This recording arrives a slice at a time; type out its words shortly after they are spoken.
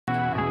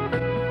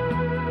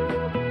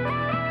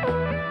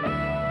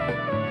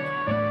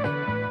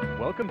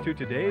Welcome to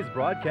today's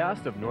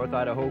broadcast of North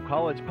Idaho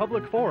College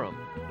Public Forum.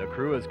 The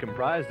crew is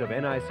comprised of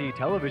NIC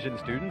television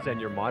students,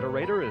 and your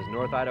moderator is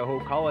North Idaho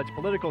College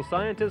political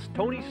scientist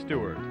Tony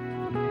Stewart.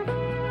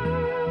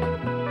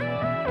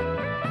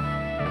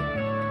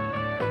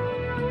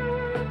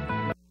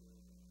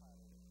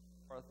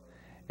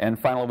 And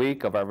final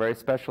week of our very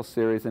special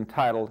series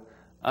entitled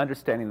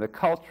Understanding the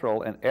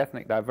Cultural and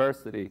Ethnic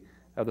Diversity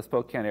of the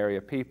Spokane Area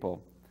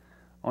People.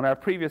 On our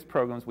previous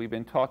programs, we've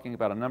been talking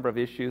about a number of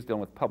issues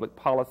dealing with public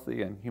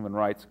policy and human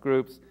rights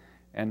groups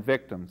and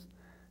victims.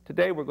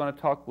 Today, we're going to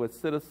talk with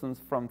citizens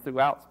from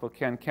throughout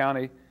Spokane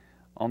County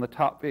on the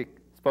topic,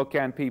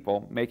 Spokane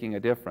People Making a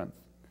Difference.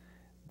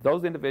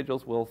 Those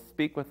individuals will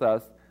speak with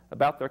us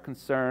about their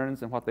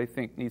concerns and what they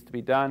think needs to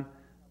be done,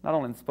 not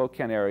only in the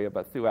Spokane area,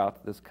 but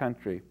throughout this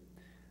country.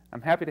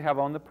 I'm happy to have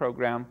on the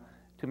program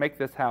to make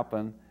this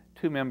happen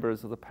two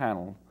members of the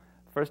panel.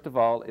 First of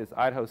all is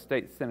Idaho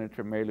State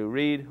Senator Mary Lou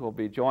Reed, who will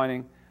be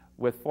joining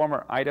with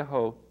former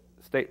Idaho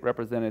State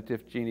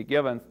Representative Jeannie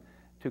Givens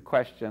to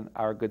question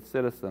our good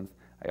citizens.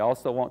 I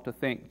also want to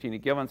thank Jeannie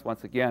Givens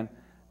once again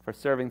for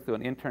serving through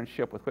an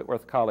internship with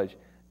Whitworth College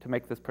to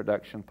make this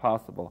production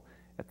possible.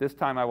 At this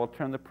time, I will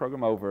turn the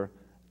program over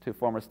to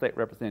former State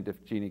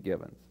Representative Jeannie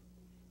Givens.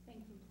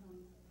 Thank you, Tony.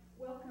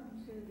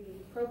 Welcome to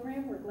the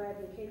program. We're glad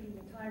you're taking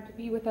the time to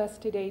be with us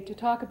today to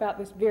talk about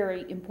this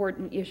very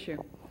important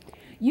issue.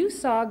 You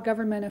saw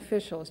government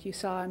officials. You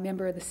saw a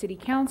member of the city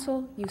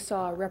council. You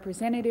saw a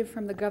representative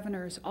from the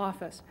governor's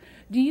office.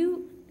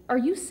 Are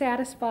you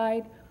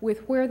satisfied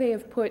with where they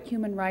have put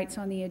human rights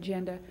on the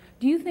agenda?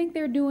 Do you think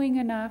they're doing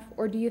enough,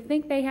 or do you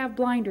think they have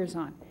blinders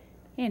on?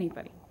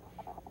 Anybody?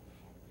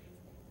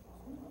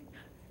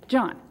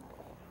 John.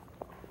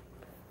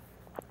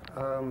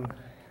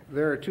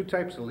 There are two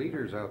types of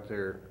leaders out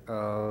there.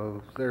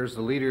 There's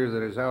the leader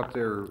that is out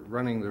there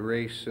running the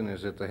race and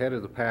is at the head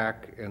of the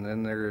pack, and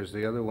then there's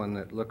the other one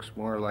that looks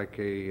more like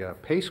a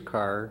pace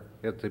car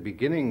at the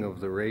beginning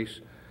of the race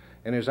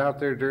and is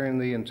out there during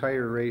the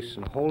entire race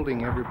and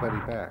holding everybody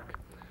back.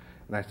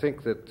 And I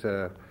think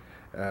that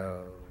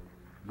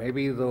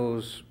maybe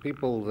those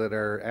people that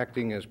are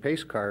acting as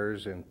pace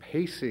cars and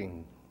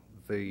pacing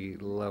the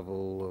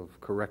level of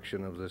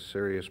correction of this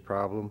serious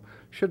problem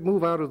should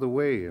move out of the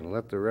way and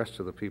let the rest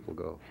of the people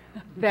go.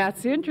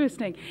 That's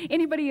interesting.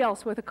 Anybody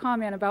else with a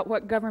comment about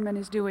what government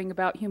is doing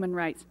about human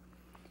rights?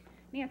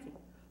 Nancy.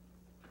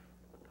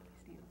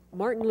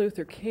 Martin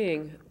Luther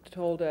King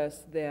told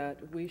us that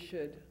we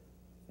should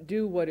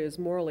do what is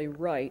morally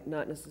right,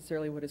 not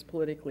necessarily what is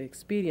politically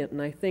expedient,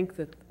 and I think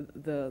that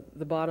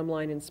the bottom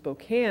line in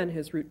Spokane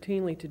has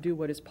routinely to do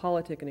what is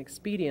politic and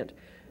expedient,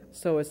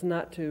 so as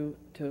not to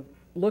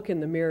look in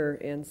the mirror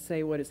and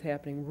say what is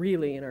happening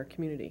really in our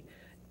community.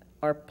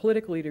 Our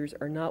political leaders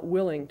are not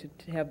willing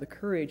to have the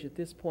courage at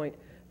this point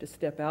to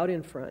step out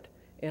in front.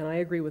 And I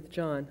agree with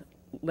John.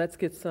 Let's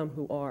get some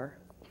who are.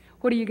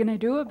 What are you going to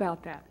do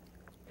about that?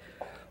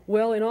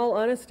 Well, in all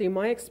honesty,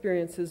 my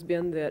experience has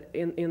been that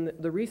in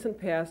the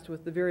recent past,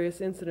 with the various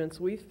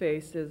incidents we've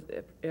faced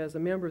as a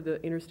member of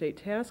the Interstate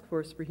Task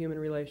Force for Human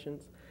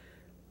Relations,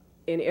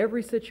 in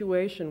every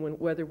situation,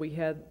 whether we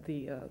had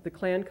the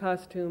Klan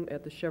costume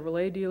at the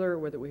Chevrolet dealer, or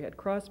whether we had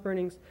cross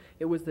burnings,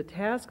 it was the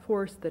task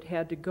force that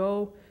had to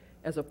go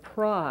as a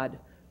prod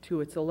to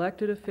its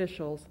elected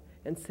officials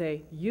and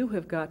say, you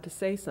have got to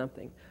say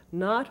something.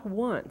 Not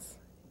once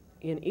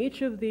in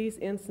each of these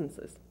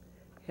instances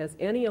has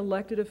any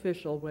elected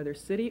official, whether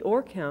city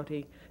or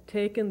county,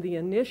 taken the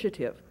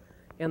initiative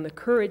and the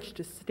courage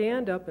to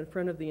stand up in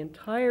front of the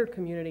entire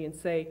community and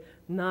say,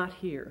 not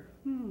here.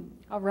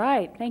 All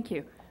right, thank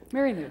you.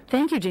 Mary Lou.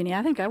 Thank you, Jeannie.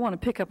 I think I want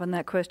to pick up on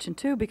that question,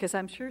 too, because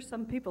I'm sure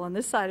some people on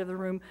this side of the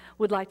room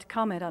would like to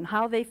comment on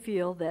how they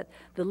feel that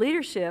the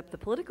leadership, the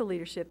political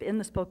leadership in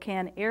the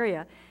Spokane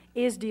area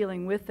is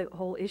dealing with the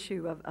whole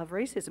issue of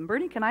racism.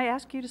 Bernie, can I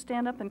ask you to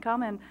stand up and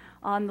comment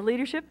on the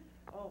leadership?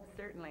 Oh,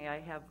 certainly.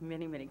 I have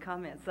many, many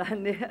comments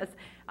on this.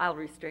 I'll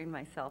restrain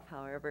myself,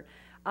 however.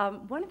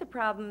 One of the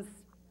problems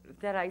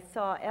that I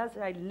saw as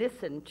I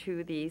listened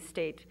to the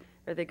state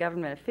or the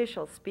government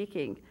officials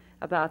speaking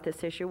about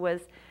this issue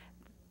was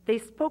they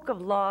spoke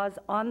of laws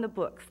on the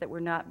books that were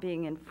not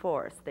being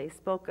enforced. They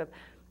spoke of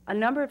a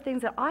number of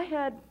things that I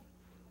had,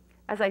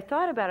 as I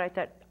thought about it, I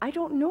thought, I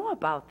don't know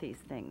about these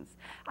things.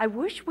 I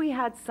wish we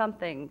had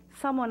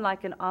someone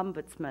like an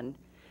ombudsman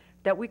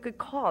that we could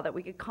call, that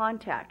we could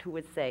contact, who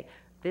would say,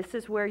 this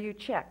is where you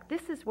check,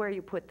 this is where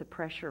you put the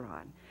pressure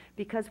on.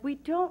 Because we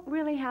don't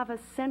really have a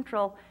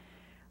central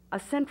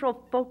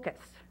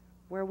focus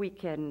where we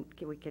can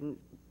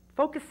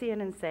focus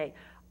in and say,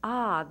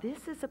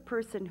 this is a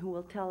person who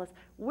will tell us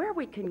where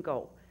we can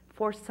go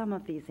for some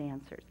of these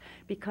answers,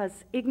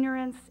 because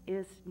ignorance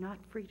is not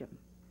freedom.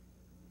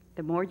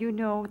 The more you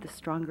know, the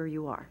stronger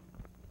you are.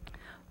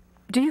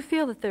 Do you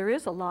feel that there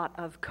is a lot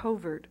of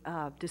covert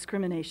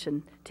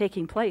discrimination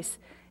taking place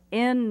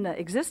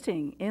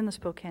existing in the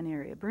Spokane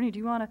area? Bernie, do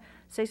you want to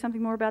say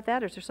something more about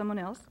that, or is there someone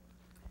else?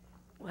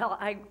 Well,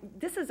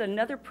 this is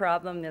another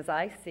problem as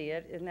I see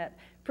it, in that,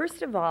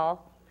 first of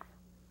all,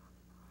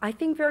 I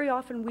think very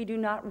often we do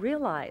not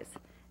realize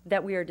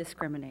that we are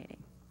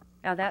discriminating.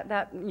 Now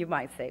that you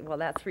might say, well,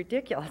 that's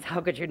ridiculous. How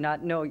could you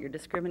not know you're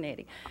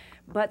discriminating?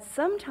 But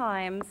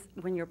sometimes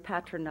when you're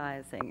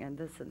patronizing and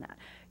this and that,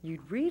 you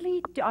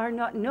really are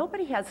not,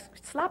 nobody has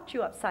slapped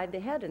you upside the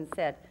head and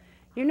said,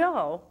 you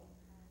know,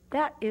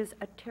 that is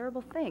a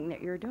terrible thing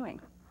that you're doing.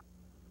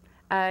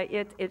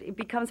 It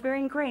becomes very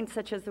ingrained,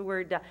 such as the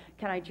word,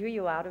 can I Jew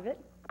you out of it?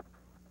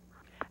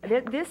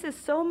 This is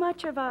so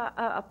much of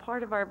a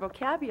part of our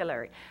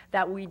vocabulary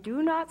that we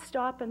do not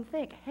stop and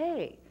think,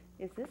 hey,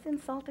 is this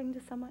insulting to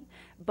someone?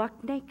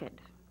 Buck naked,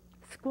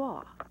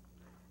 squaw.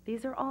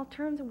 These are all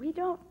terms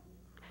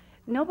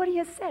nobody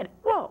has said,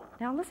 whoa,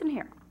 now listen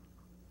here.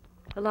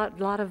 A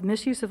lot of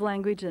misuse of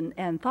language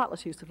and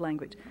thoughtless use of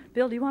language.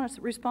 Bill, do you want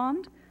to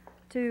respond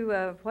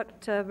to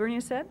what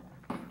Bernia said?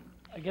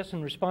 I guess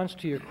in response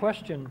to your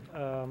question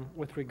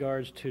with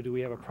regards to do we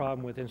have a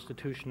problem with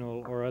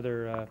institutional or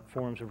other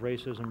forms of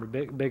racism or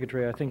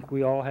bigotry, I think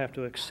we all have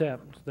to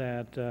accept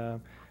that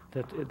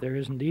there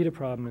is indeed a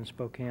problem in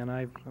Spokane.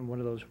 I'm one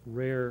of those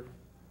rare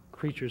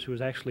creatures who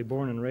was actually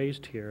born and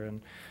raised here,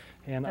 and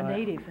a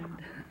native.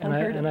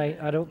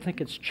 I don't think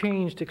it's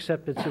changed,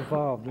 except it's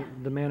evolved.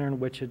 The manner in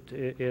which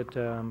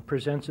it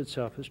presents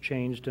itself has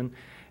changed, and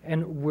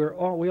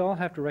we all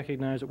have to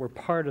recognize that we're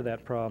part of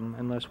that problem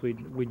unless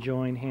we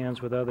join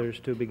hands with others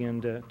to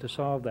begin to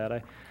solve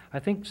that. I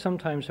think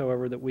sometimes,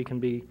 however, that we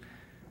can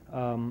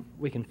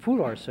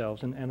fool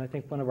ourselves, and I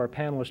think one of our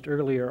panelists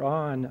earlier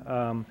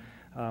on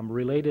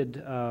related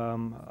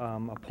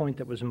a point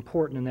that was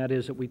important, and that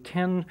is that we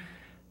tend,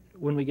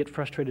 when we get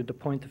frustrated, to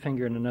point the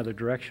finger in another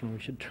direction. We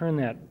should turn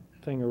that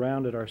thing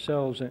around at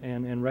ourselves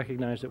and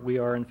recognize that we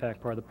are in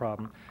fact part of the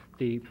problem.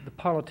 The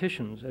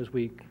politicians, as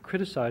we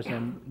criticize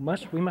them,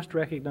 we must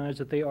recognize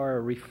that they are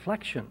a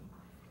reflection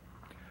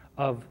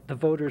of the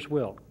voters'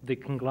 will, the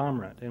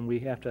conglomerate, and we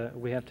have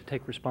to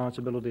take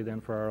responsibility then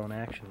for our own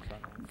actions.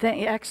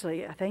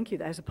 Actually, thank you.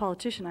 As a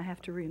politician, I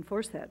have to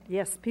reinforce that.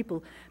 Yes,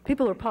 people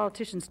or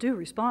politicians do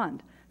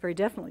respond very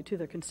definitely to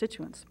their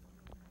constituents.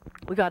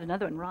 We got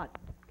another one, Rod.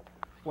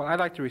 Well, I'd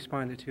like to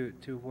respond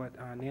to what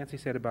Nancy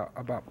said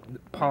about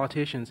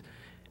politicians,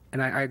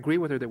 and I agree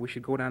with her that we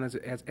should go down as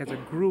a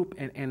group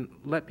and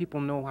let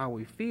people know how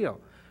we feel.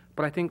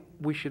 But I think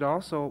we should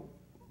also,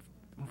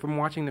 from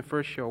watching the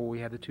first show where we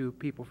had the two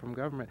people from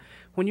government,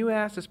 when you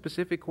ask a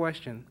specific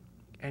question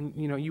and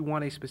you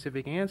want a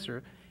specific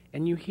answer,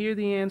 and you hear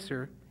the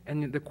answer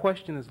and the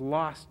question is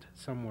lost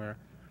somewhere,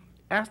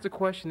 ask the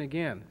question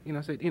again.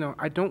 Say,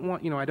 I don't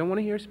want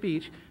to hear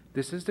speech.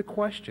 This is the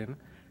question.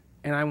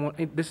 And I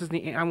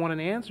want an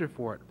answer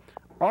for it.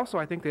 Also,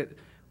 I think that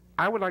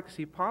I would like to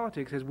see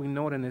politics, as we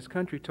know it in this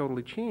country,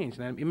 totally changed.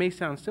 And it may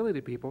sound silly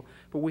to people,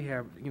 but we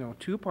have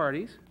two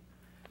parties,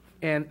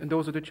 and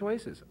those are the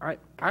choices.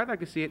 I'd like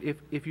to see it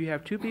if you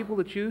have two people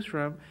to choose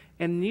from,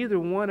 and neither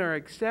one are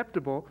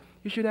acceptable.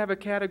 You should have a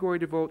category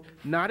to vote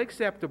not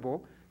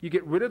acceptable. You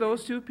get rid of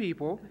those two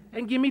people,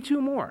 and give me two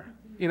more.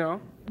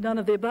 None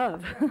of the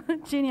above.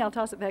 Jeannie, I'll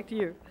toss it back to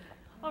you.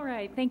 All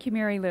right, thank you,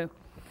 Mary Lou.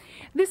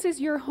 This is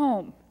your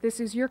home. This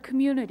is your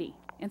community.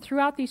 And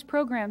throughout these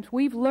programs,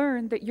 we've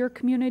learned that your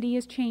community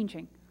is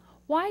changing.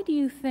 Why do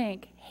you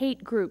think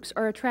hate groups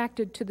are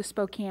attracted to the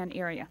Spokane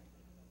area?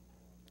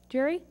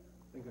 Jerry?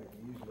 I think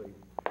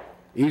I can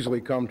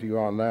easily come to you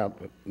on that.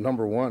 But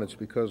number one, it's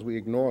because we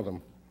ignore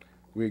them.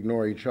 We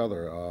ignore each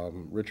other.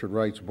 Richard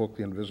Wright's book,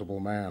 The Invisible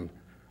Man,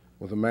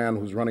 with a man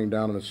who's running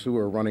down in a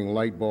sewer, running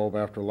light bulb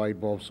after light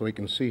bulb so he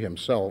can see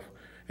himself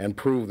and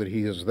prove that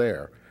he is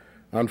there.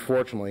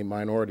 Unfortunately,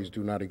 minorities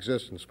do not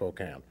exist in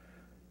Spokane.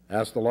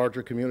 Ask the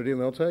larger community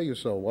and they'll tell you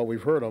so. Well,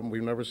 we've heard of them,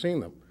 we've never seen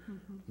them.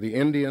 Mm-hmm. The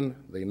Indian,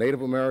 the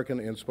Native American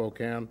in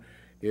Spokane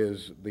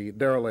is the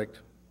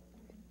derelict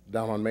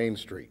down on Main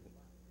Street.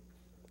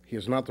 He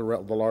is not the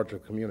larger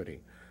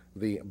community.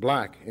 The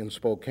black in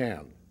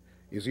Spokane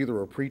is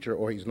either a preacher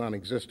or he's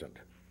non-existent.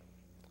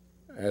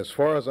 As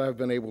far as I've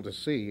been able to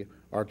see,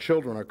 our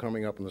children are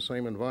coming up in the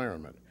same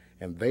environment,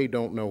 and they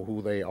don't know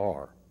who they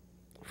are.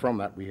 From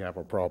that, we have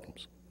our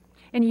problems.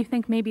 And you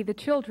think maybe the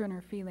children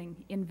are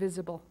feeling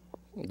invisible?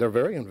 They're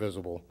very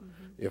invisible.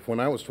 Mm-hmm. If when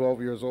I was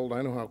 12 years old,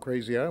 I know how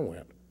crazy I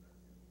went.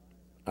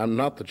 I'm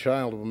not the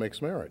child of a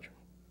mixed marriage.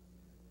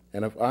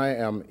 And if I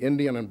am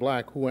Indian and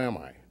black, who am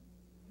I?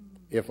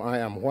 If I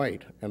am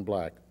white and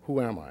black,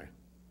 who am I?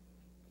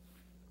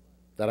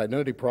 That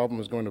identity problem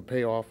is going to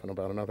pay off in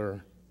about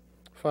another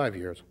 5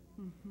 years.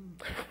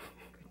 Mm-hmm.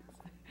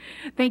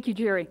 Thank you,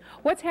 Jerry.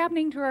 What's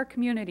happening to our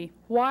community?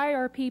 Why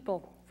are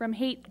people from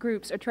hate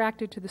groups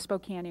attracted to the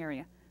Spokane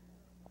area?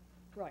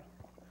 Roy.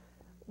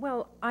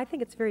 Well, I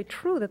think it's very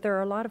true that there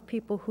are a lot of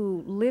people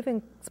who live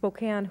in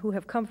Spokane who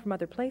have come from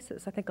other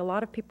places. I think a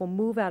lot of people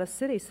move out of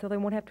cities so they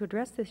won't have to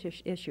address this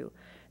issue.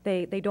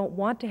 They don't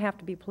want to have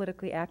to be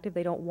politically active.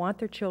 They don't want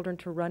their children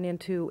to run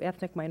into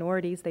ethnic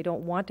minorities. They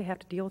don't want to have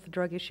to deal with the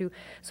drug issue.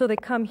 So they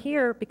come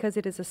here because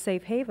it is a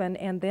safe haven,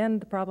 and then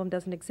the problem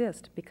doesn't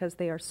exist because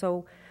they are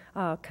so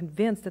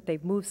convinced that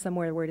they've moved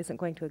somewhere where it isn't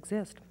going to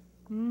exist.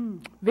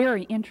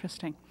 Very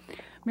interesting.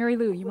 Mary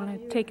Lou, you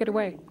want to take it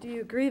away? Do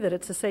you agree that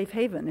it's a safe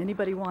haven?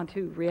 Anybody want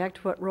to react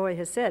to what Roy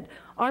has said?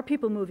 Are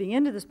people moving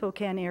into the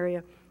Spokane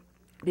area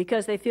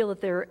because they feel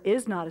that there are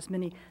not as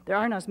many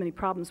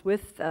problems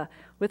with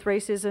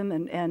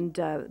racism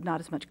and not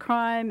as much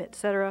crime,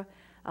 etc.?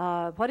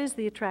 What is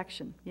the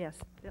attraction? Yes,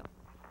 Bill.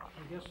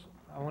 I guess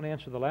I want to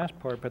answer the last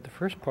part, but the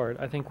first part,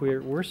 I think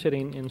we're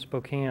sitting in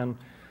Spokane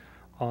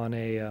on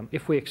a,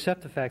 if we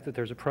accept the fact that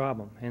there's a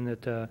problem and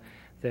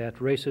that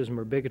racism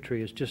or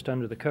bigotry is just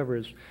under the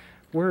covers,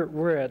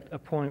 we're at a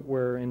point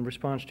where, in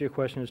response to your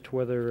question as to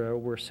whether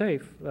we're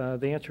safe,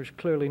 the answer is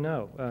clearly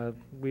no.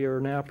 We are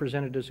now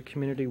presented as a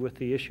community with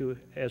the issue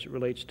as it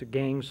relates to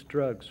gangs,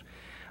 drugs.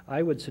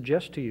 I would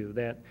suggest to you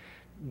that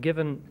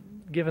given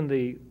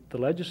the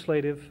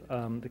legislative,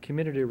 the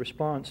community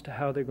response to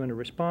how they're going to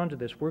respond to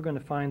this, we're going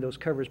to find those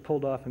covers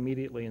pulled off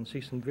immediately and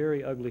see some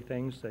very ugly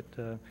things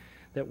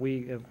that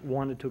we have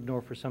wanted to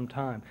ignore for some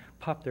time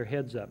pop their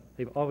heads up.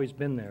 They've always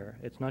been there.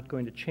 It's not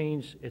going to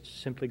change. It's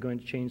simply going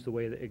to change the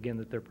way that, again,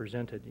 that they're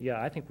presented.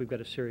 Yeah, I think we've got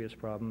a serious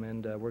problem,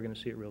 and we're going to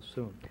see it real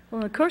soon.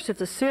 Well, of course,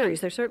 it's a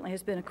series. There certainly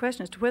has been a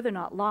question as to whether or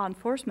not law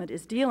enforcement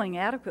is dealing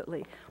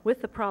adequately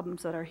with the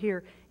problems that are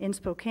here in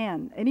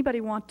Spokane. Anybody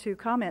want to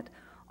comment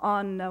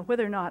on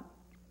whether or not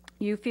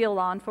you feel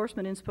law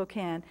enforcement in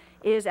Spokane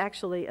is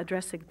actually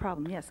addressing the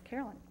problem? Yes,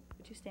 Carolyn,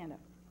 would you stand up?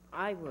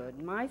 I would.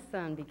 My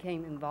son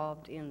became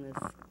involved in this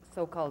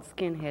so-called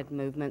skinhead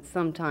movement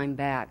some time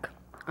back.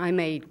 I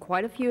made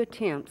quite a few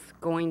attempts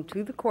going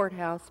to the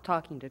courthouse,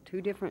 talking to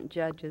 2 different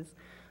judges,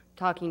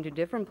 talking to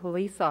different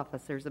police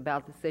officers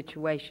about the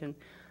situation.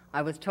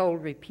 I was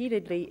told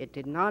repeatedly it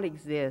did not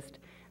exist,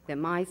 that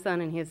my son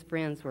and his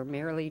friends were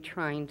merely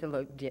trying to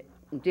look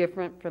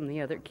different from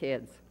the other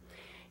kids.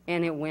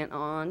 And it went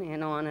on,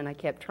 and I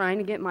kept trying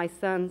to get my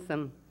son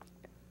some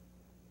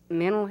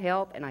mental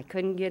help, and I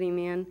couldn't get him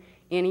in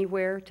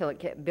anywhere till it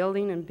kept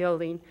building and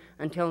building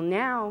until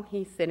now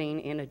he's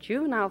sitting in a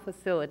juvenile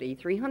facility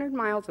 300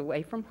 miles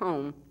away from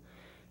home,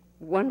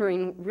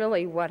 wondering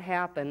really what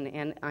happened.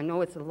 And I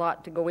know it's a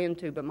lot to go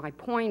into, but my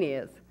point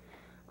is,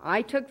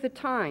 I took the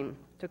time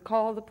to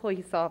call the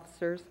police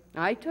officers.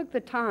 I took the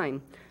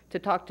time to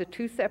talk to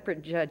 2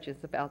 separate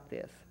judges about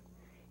this.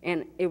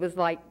 And it was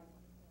like,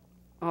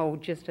 oh,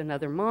 just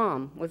another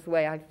mom was the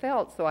way I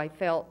felt. So I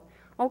felt,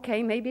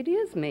 okay, maybe it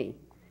is me.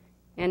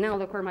 And now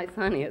look where my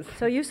son is.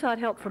 So you sought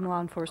help from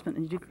law enforcement,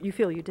 and you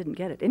feel you didn't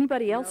get it.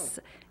 Anybody else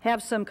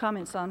have some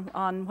comments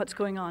on what's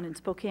going on in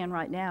Spokane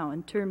right now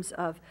in terms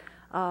of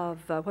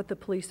what the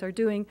police are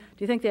doing? Do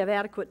you think they have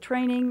adequate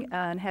training?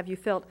 And have you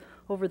felt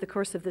over the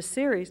course of this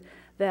series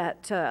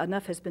that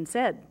enough has been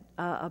said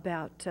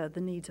about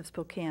the needs of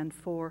Spokane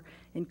for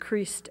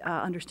increased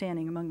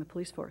understanding among the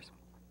police force?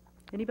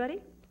 Anybody?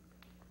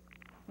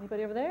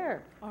 Anybody over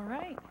there? All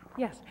right.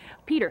 Yes.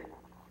 Peter.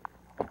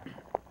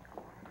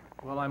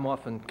 Well, I'm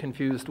often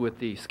confused with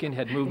the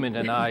skinhead movement,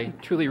 and I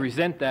truly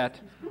resent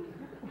that.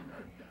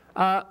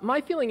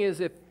 My feeling is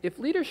if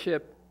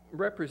leadership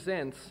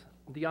represents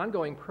the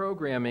ongoing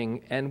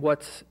programming and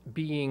what's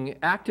being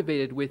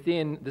activated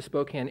within the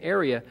Spokane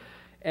area,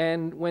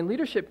 and when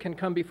leadership can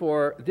come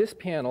before this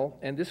panel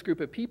and this group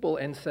of people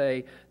and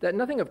say that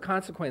nothing of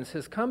consequence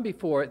has come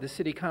before the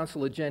City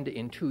Council agenda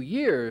in 2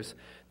 years,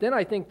 then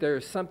I think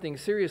there's something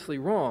seriously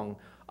wrong.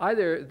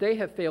 Either they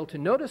have failed to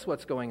notice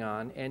what's going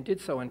on and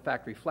did so, in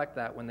fact, reflect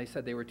that when they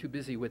said they were too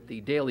busy with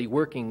the daily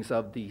workings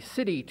of the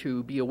city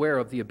to be aware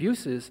of the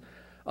abuses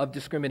of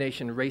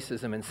discrimination,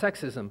 racism, and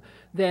sexism.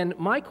 Then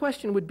my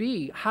question would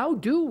be, how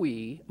do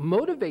we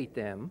motivate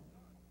them?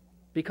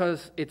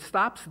 Because it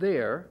stops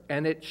there,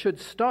 and it should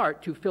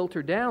start to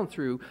filter down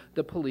through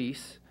the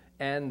police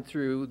and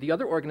through the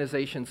other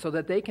organizations so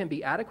that they can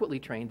be adequately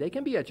trained, they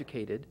can be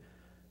educated,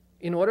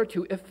 in order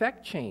to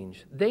effect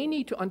change. They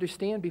need to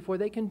understand before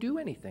they can do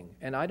anything.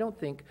 And I don't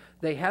think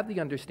they have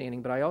the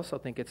understanding, but I also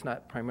think it's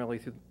not primarily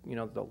through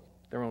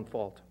their own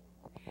fault.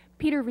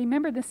 Peter,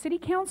 remember the city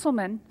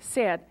councilman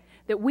said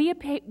that we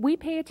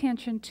pay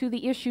attention to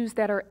the issues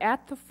that are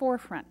at the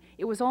forefront.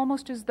 It was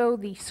almost as though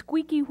the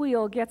squeaky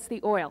wheel gets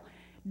the oil.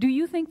 Do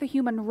you think the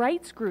human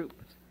rights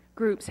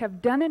groups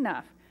have done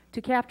enough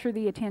to capture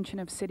the attention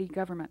of city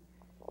government?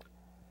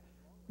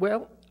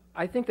 Well,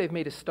 I think they've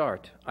made a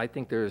start. I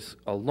think there's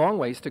a long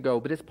ways to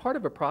go, but it's part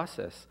of a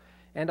process.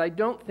 And I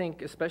don't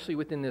think, especially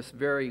within this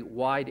very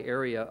wide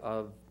area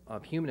of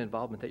human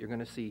involvement, that you're going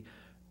to see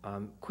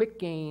quick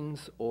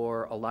gains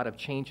or a lot of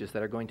changes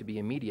that are going to be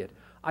immediate.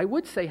 I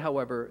would say,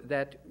 however,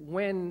 that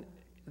when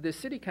the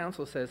City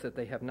Council says that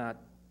they have not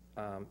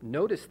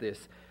noticed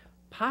this,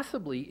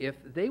 possibly if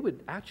they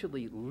would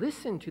actually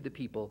listen to the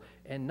people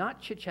and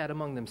not chit-chat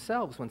among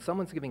themselves when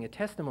someone's giving a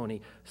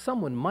testimony,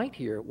 someone might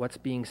hear what's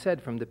being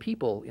said from the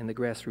people in the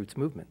grassroots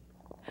movement.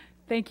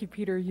 Thank you,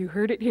 Peter. You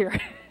heard it here.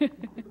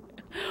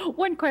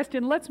 One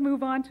question. Let's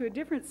move on to a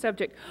different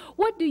subject.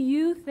 What do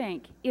you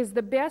think is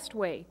the best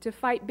way to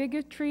fight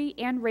bigotry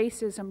and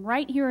racism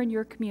right here in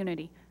your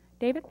community?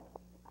 David?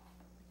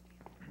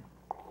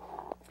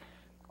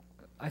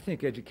 I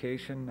think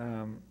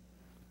education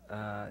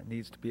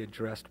needs to be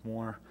addressed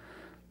more.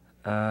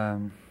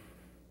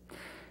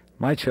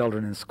 my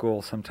children in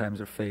school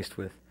sometimes are faced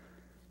with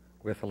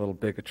a little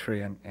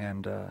bigotry,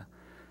 and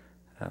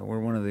we're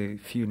one of the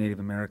few Native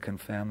American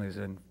families,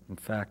 and in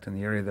fact, in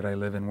the area that I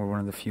live in, we're one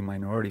of the few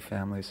minority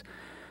families.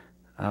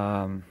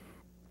 I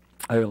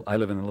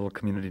live in a little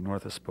community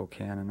north of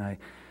Spokane, and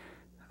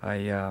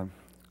I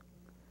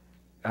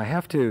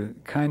have to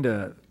kind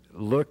of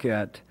look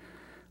at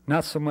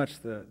not so much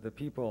the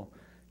people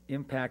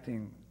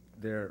impacting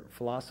their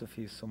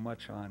philosophies so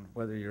much on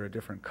whether you're a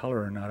different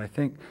color or not.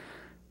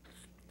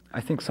 I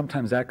think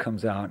sometimes that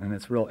comes out, and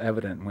it's real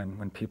evident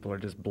when people are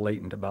just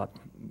blatant about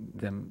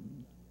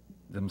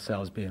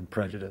themselves being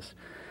prejudiced.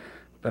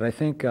 But I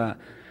think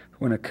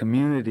when a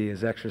community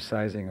is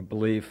exercising a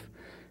belief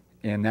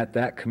in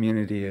that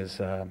community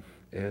is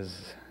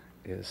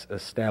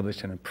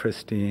established in a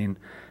pristine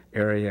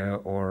area,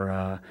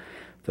 or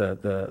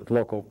the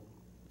local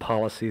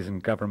policies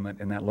and government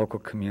in that local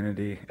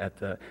community, at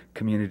the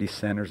community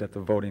centers, at the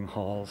voting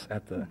halls,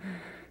 at the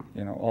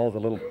all the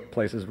little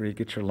places where you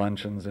get your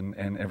luncheons, and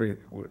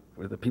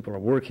where the people are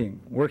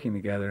working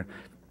together.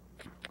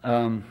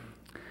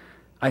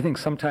 I think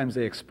sometimes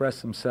they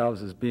express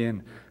themselves as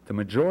being the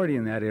majority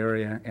in that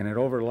area, and it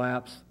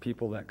overlaps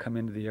people that come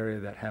into the area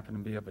that happen to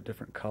be of a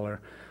different color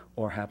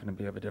or happen to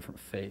be of a different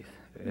faith,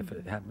 if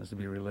it happens to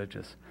be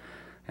religious.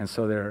 And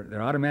so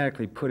they're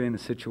automatically put in a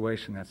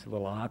situation that's a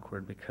little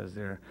awkward, because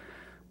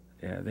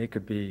they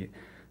could be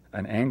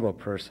an Anglo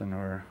person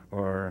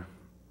or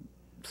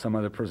some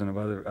other person of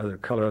other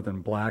color other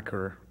than black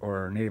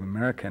or Native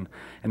American,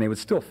 and they would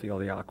still feel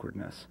the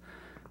awkwardness.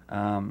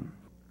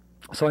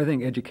 So I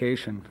think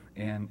education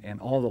and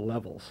all the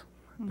levels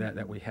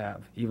that we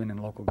have, even in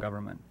local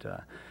government,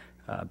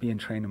 being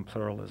trained in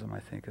pluralism, I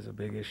think, is a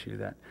big issue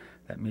that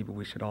maybe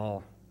we should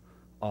all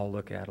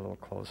look at a little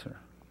closer.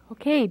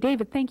 Okay,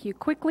 David, thank you.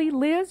 Quickly,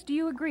 Liz, do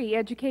you agree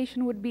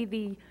education would be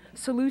the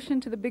solution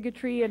to the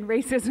bigotry and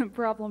racism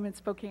problem in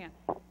Spokane?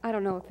 I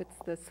don't know if it's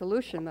the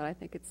solution, but I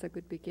think it's a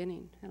good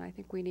beginning. And I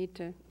think we need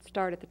to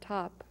start at the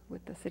top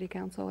with the city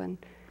council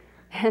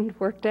and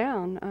work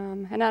down.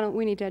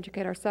 We need to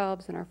educate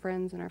ourselves and our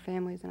friends and our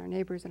families and our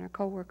neighbors and our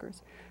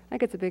coworkers. I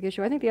think it's a big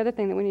issue. I think the other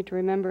thing that we need to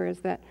remember is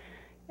that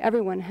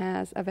everyone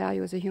has a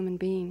value as a human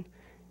being,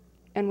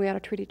 and we ought to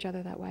treat each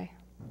other that way.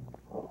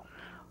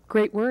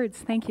 Great words.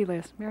 Thank you,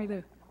 Liz. Mary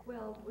Lou.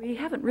 Well, we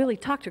haven't really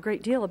talked a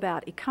great deal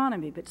about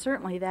economy, but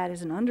certainly that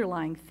is an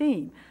underlying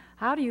theme.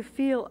 How do you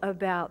feel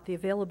about the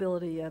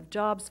availability of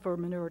jobs for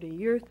minority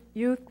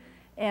youth,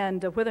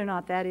 and whether or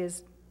not that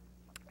is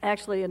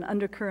actually an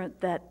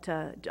undercurrent that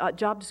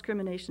job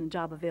discrimination and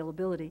job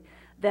availability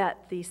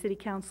that the City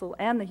Council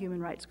and the human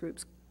rights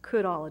groups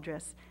could all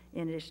address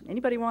in addition?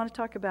 Anybody want to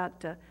talk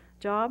about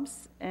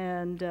jobs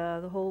and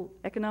the whole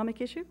economic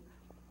issue?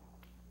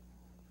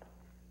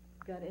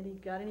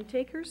 Got any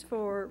takers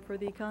for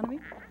the economy?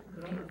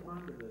 Could I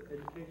respond to the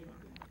education?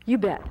 You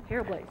bet.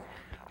 Harold Blaze.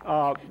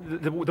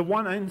 The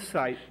one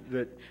insight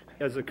that,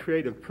 as a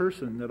creative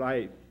person, that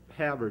I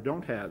have or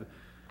don't have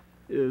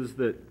is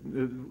that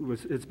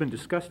it's been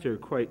discussed here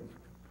quite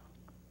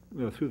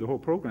through the whole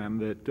program,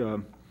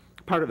 that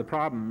part of the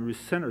problem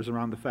centers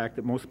around the fact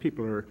that most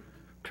people are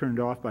turned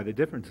off by the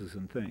differences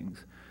in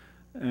things.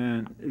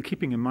 And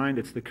keeping in mind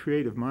it's the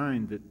creative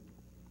mind that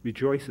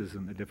rejoices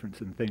in the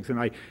difference in things. And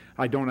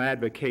I don't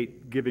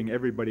advocate giving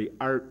everybody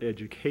art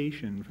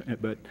education,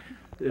 but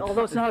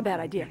although it's not a bad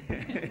idea.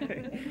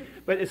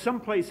 But it's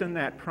someplace in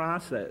that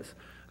process,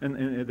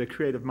 and the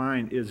creative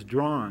mind is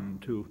drawn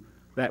to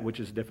that which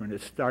is different.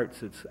 It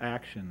starts its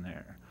action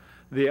there.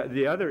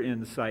 The other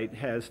insight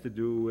has to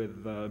do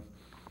with,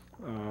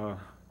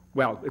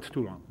 well, it's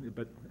too long,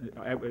 but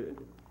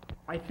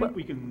I think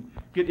we can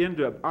get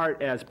into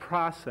art as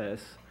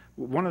process.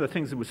 One of the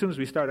things, as soon as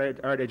we start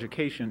art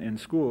education in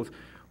schools,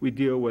 we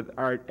deal with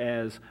art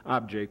as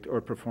object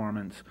or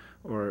performance,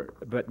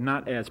 but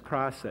not as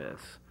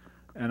process.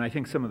 And I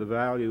think some of the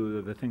value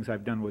of the things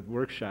I've done with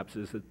workshops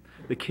is that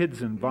the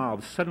kids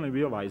involved suddenly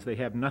realize they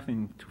have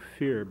nothing to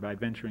fear by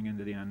venturing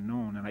into the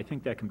unknown. And I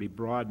think that can be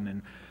broadened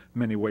in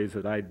many ways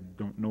that I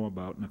don't know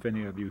about. And if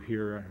any of you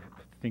here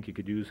think you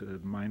could use a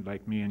mind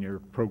like me in your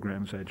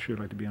programs, I'd sure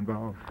like to be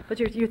involved. But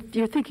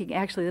you're thinking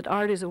actually that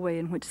art is a way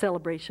in which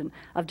celebration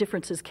of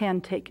differences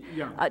can take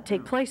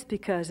place,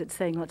 because it's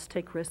saying let's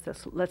take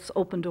risks, let's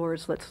open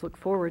doors, let's look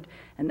forward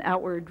and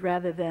outward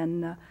rather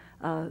than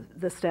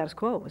the status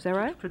quo. Is that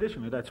right?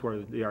 Traditionally, that's where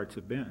the arts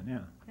have been,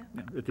 yeah,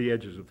 at the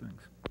edges of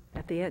things.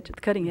 At the edge, at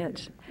the cutting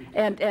edge.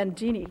 And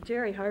Jeannie,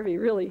 Jerry Harvey,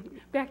 really.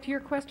 Back to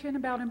your question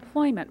about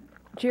employment.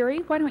 Jerry,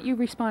 why don't you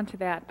respond to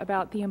that,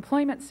 about the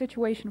employment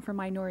situation for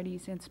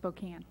minorities in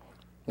Spokane?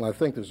 Well, I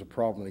think there's a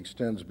problem that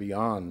extends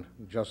beyond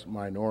just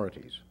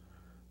minorities.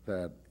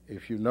 That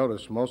if you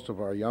notice, most of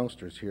our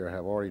youngsters here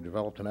have already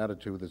developed an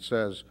attitude that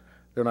says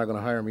they're not going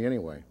to hire me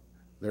anyway.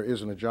 There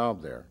isn't a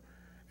job there.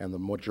 And the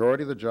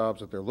majority of the jobs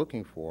that they're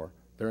looking for,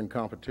 they're in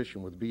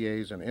competition with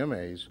BAs and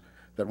MAs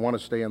that want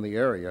to stay in the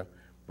area,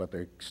 but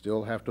they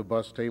still have to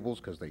bus tables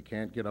because they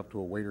can't get up to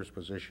a waiter's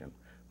position.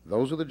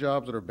 Those are the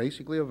jobs that are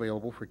basically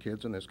available for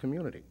kids in this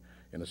community.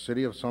 In a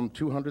city of some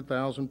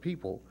 200,000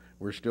 people,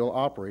 We're still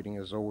operating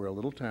as though we're a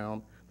little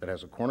town that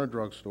has a corner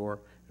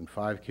drugstore and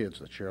 5 kids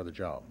that share the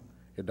job.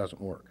 It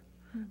doesn't work.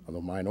 The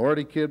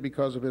minority kid,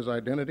 because of his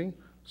identity,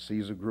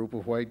 sees a group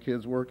of white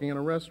kids working in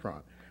a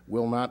restaurant,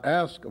 will not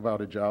ask about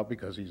a job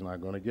because he's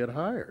not going to get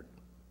hired.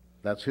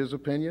 That's his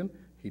opinion.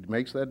 He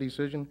makes that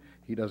decision.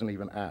 He doesn't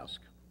even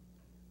ask.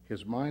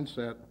 His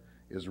mindset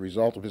is a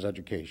result of his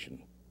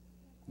education.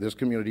 This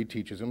community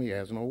teaches him he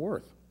has no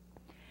worth.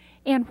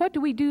 And what do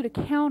we do to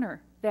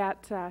counter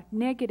that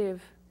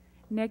negative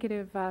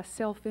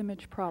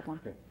self-image problem?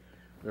 Okay.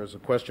 There's a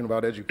question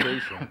about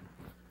education.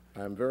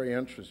 I'm very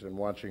interested in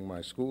watching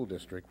my school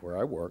district where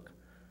I work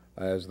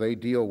as they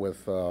deal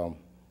with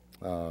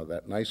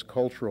that nice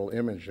cultural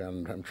image,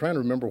 and I'm trying to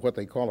remember what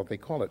they call it. They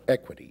call it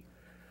equity.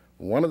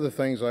 One of the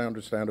things I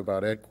understand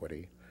about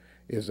equity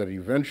is that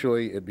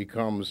eventually it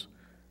becomes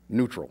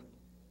neutral.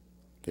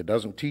 It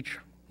doesn't teach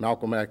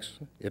Malcolm X,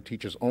 it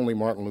teaches only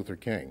Martin Luther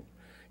King.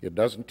 It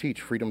doesn't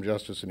teach freedom,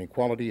 justice, and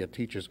equality, it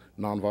teaches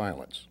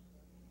nonviolence.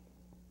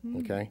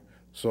 Okay?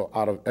 So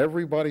out of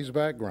everybody's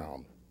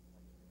background,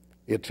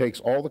 it takes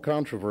all the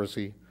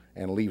controversy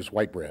and leaves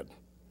white bread.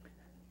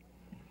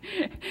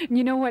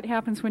 You know what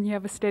happens when you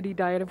have a steady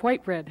diet of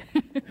white bread?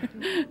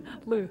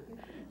 Lou.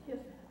 Yes.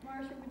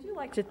 Marcia, would you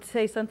like to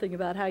say something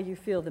about how you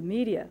feel the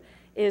media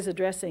is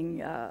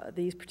addressing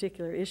these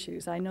particular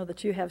issues? I know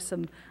that you have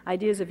some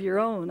ideas of your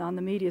own on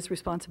the media's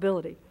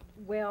responsibility.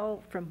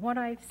 Well, from what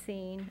I've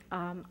seen,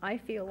 I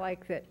feel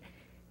like that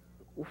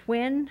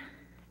when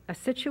a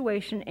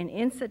situation, an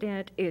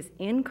incident is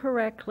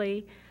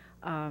incorrectly,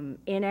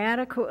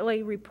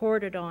 inadequately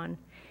reported on,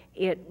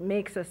 it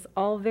makes us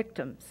all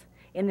victims,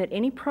 and that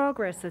any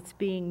progress that's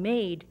being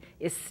made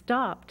is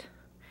stopped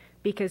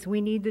because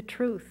we need the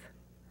truth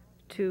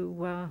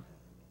to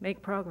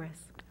make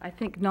progress. I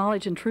think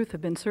knowledge and truth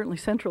have been certainly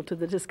central to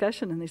the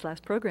discussion in these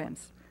last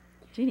programs.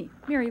 Jeannie.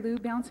 Mary Lou,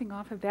 bouncing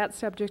off of that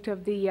subject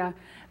of the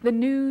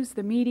news,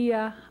 the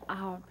media,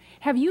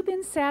 have you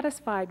been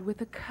satisfied with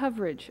the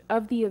coverage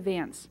of the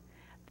events?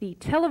 The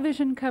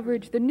television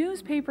coverage, the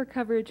newspaper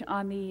coverage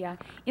on the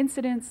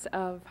incidents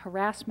of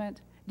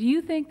harassment? Do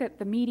you think that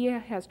the media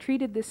has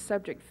treated this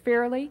subject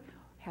fairly?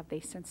 Have they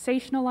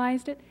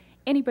sensationalized it?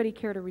 Anybody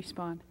care to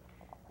respond?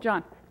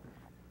 John.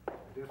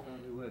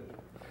 Definitely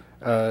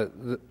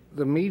would.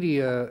 The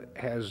media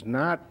has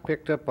not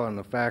picked up on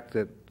the fact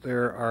that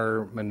there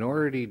are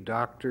minority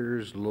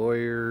doctors,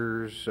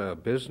 lawyers,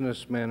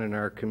 businessmen in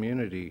our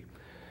community.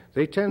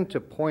 They tend to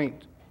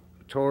point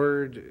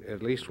toward,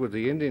 at least with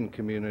the Indian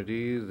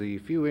community, the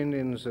few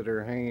Indians that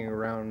are hanging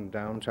around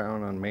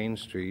downtown on Main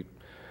Street,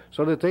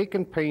 so that they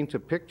can paint a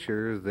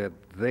picture that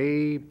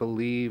they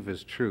believe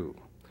is true.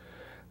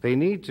 They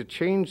need to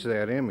change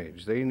that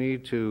image. They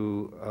need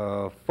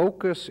to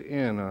focus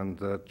in on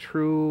the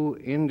true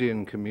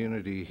Indian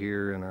community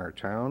here in our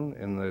town,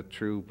 and the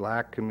true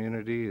black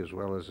community, as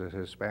well as the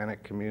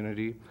Hispanic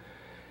community.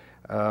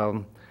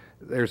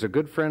 There's a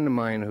good friend of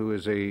mine who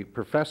is a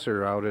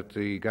professor out at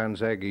the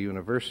Gonzaga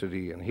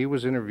University, and he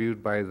was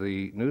interviewed by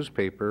the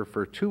newspaper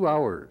for 2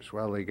 hours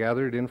while they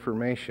gathered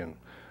information,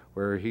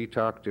 where he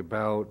talked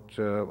about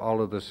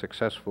all of the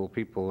successful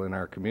people in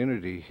our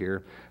community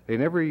here. They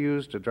never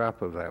used a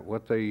drop of that.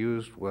 What they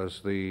used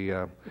was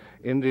the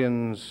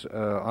Indians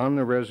on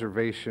the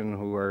reservation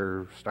who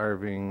are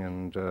starving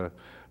and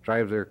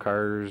drive their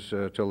cars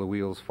till the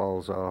wheels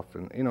falls off,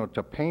 and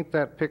to paint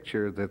that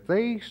picture that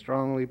they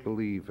strongly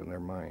believe in their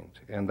mind,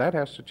 and that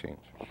has to change.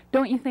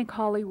 Don't you think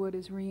Hollywood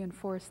has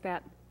reinforced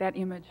that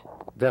image?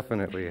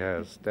 Definitely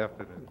has,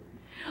 definitely.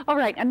 All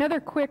right, another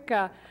quick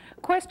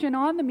question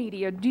on the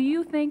media. Do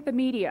you think the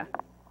media,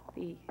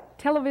 the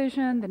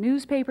television, the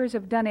newspapers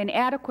have done an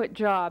adequate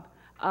job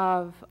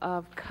of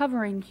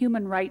covering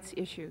human rights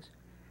issues?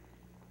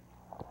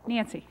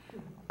 Nancy.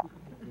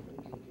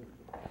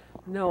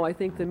 No, I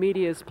think the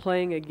media is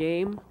playing a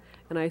game,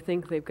 and I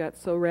think they've got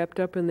so wrapped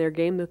up in their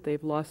game that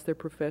they've lost their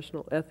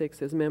professional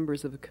ethics as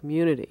members of a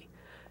community,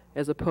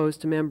 as opposed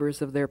to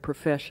members of their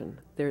profession.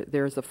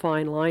 There's a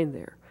fine line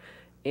there.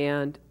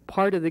 And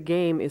part of the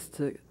game is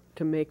to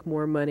make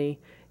more money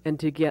and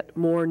to get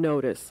more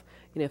notice.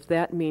 And if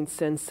that means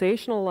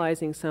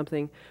sensationalizing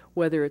something,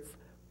 whether it's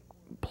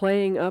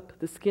playing up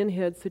the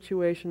skinhead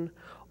situation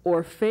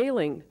or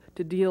failing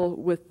to deal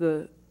with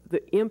the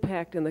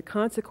impact and the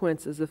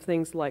consequences of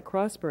things like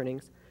cross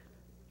burnings,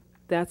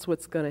 that's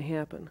what's going to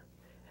happen.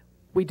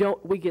 We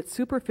get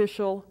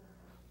superficial,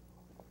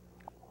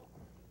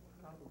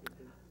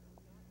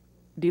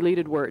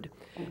 deleted word,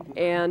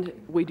 and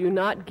we do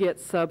not get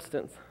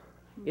substance.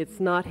 It's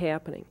not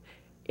happening.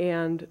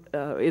 And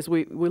as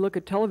we look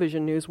at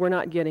television news, we're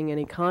not getting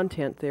any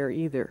content there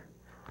either.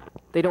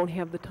 They don't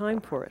have the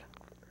time for it.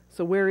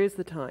 So where is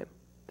the time?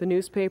 The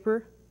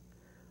newspaper?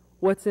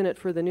 What's in it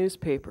for the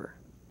newspaper?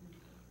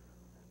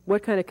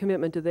 What kind of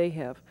commitment do they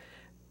have?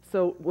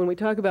 So when we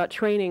talk about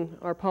training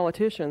our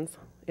politicians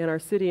and our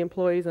city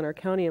employees and our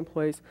county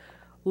employees,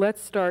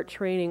 let's start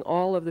training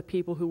all of the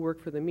people who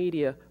work for the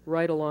media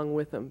right along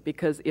with them,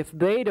 because if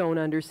they don't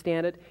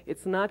understand it,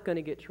 it's not going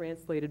to get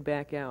translated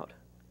back out.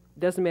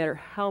 doesn't matter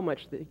how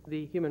much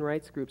the human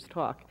rights groups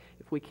talk.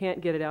 If we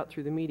can't get it out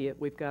through the media,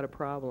 we've got a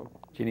problem.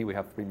 Jeannie, we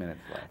have 3 minutes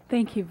left.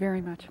 Thank you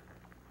very much.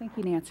 Thank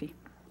you, Nancy.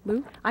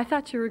 Lou? I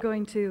thought you were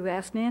going to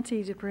ask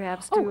Nancy to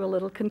perhaps do a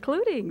little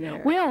concluding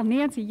there. Well,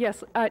 Nancy,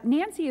 yes.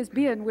 Nancy has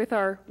been with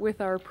our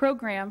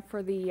program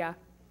for the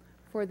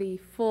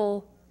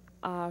full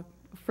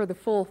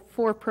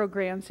 4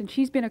 programs, and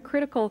she's been a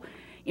critical,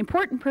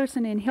 important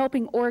person in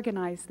helping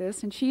organize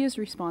this, and she is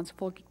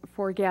responsible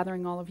for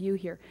gathering all of you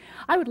here.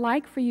 I would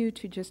like for you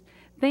to just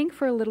think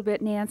for a little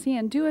bit, Nancy,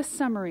 and do a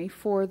summary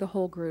for the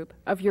whole group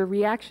of your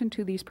reaction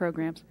to these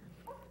programs.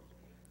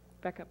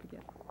 Back up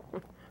again.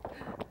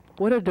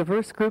 What a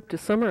diverse group to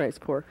summarize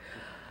for.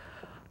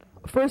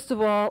 First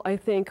of all, I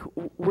think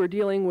we're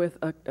dealing with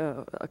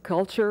a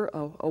culture,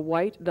 a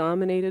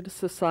white-dominated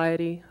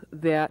society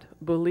that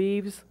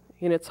believes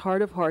in its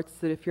heart of hearts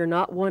that if you're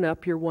not one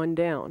up, you're one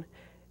down.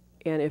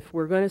 And if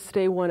we're going to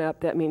stay one up,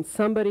 that means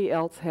somebody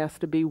else has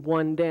to be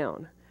one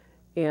down.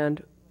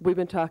 And we've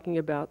been talking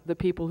about the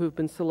people who've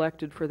been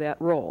selected for that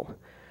role.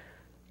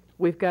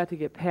 We've got to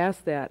get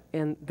past that,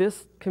 and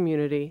this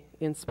community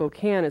in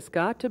Spokane has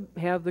got to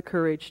have the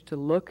courage to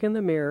look in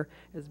the mirror,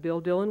 as Bill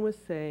Dillon was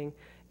saying,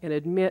 and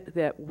admit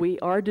that we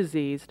are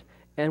diseased,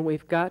 and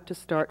we've got to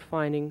start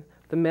finding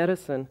the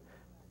medicine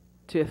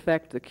to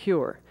effect the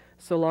cure.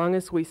 So long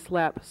as we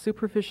slap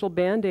superficial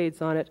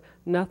Band-Aids on it,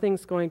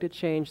 nothing's going to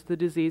change. The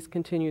disease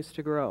continues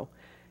to grow.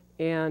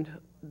 And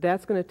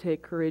that's going to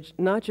take courage,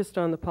 not just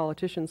on the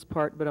politicians'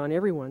 part, but on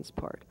everyone's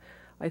part.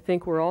 I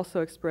think we're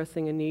also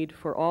expressing a need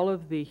for all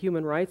of the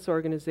human rights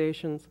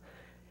organizations,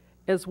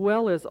 as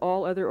well as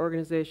all other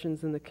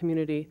organizations in the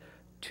community,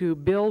 to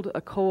build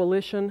a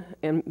coalition,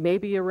 and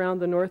maybe around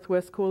the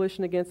Northwest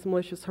Coalition Against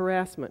Malicious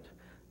Harassment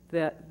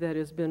that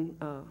has been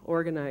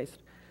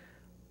organized.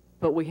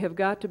 But we have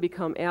got to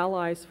become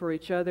allies for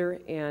each other,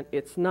 and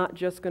it's not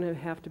just going to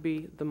have to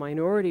be the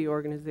minority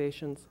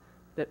organizations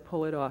that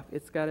pull it off.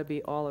 It's got to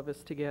be all of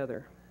us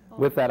together.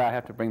 With that, I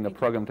have to bring the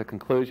program to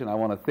conclusion. I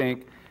want to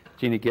thank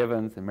Jeannie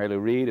Givens and Mary Lou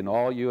Reed and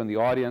all you in the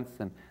audience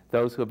and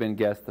those who have been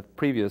guests the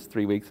previous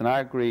 3 weeks. And I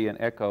agree and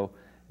echo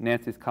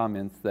Nancy's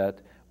comments that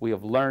we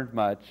have learned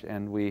much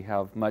and we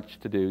have much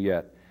to do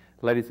yet.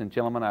 Ladies and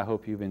gentlemen, I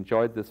hope you've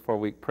enjoyed this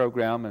 4-week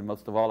program, and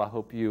most of all, I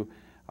hope you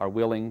are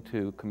willing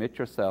to commit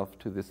yourself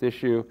to this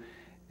issue.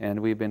 And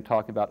we've been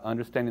talking about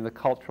understanding the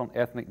cultural and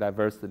ethnic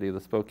diversity of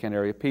the Spokane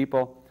area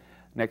people.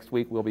 Next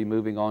week, we'll be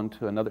moving on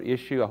to another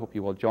issue. I hope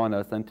you will join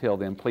us. Until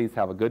then, please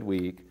have a good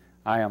week.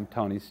 I am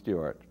Tony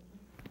Stewart.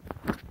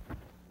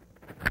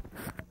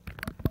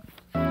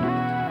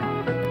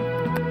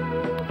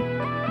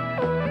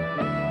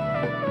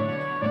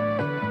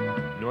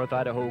 North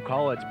Idaho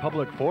College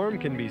Public Forum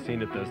can be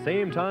seen at the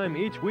same time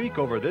each week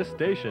over this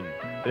station.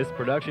 This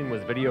production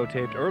was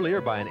videotaped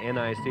earlier by an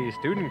NIC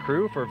student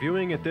crew for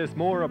viewing at this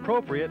more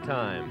appropriate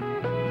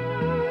time.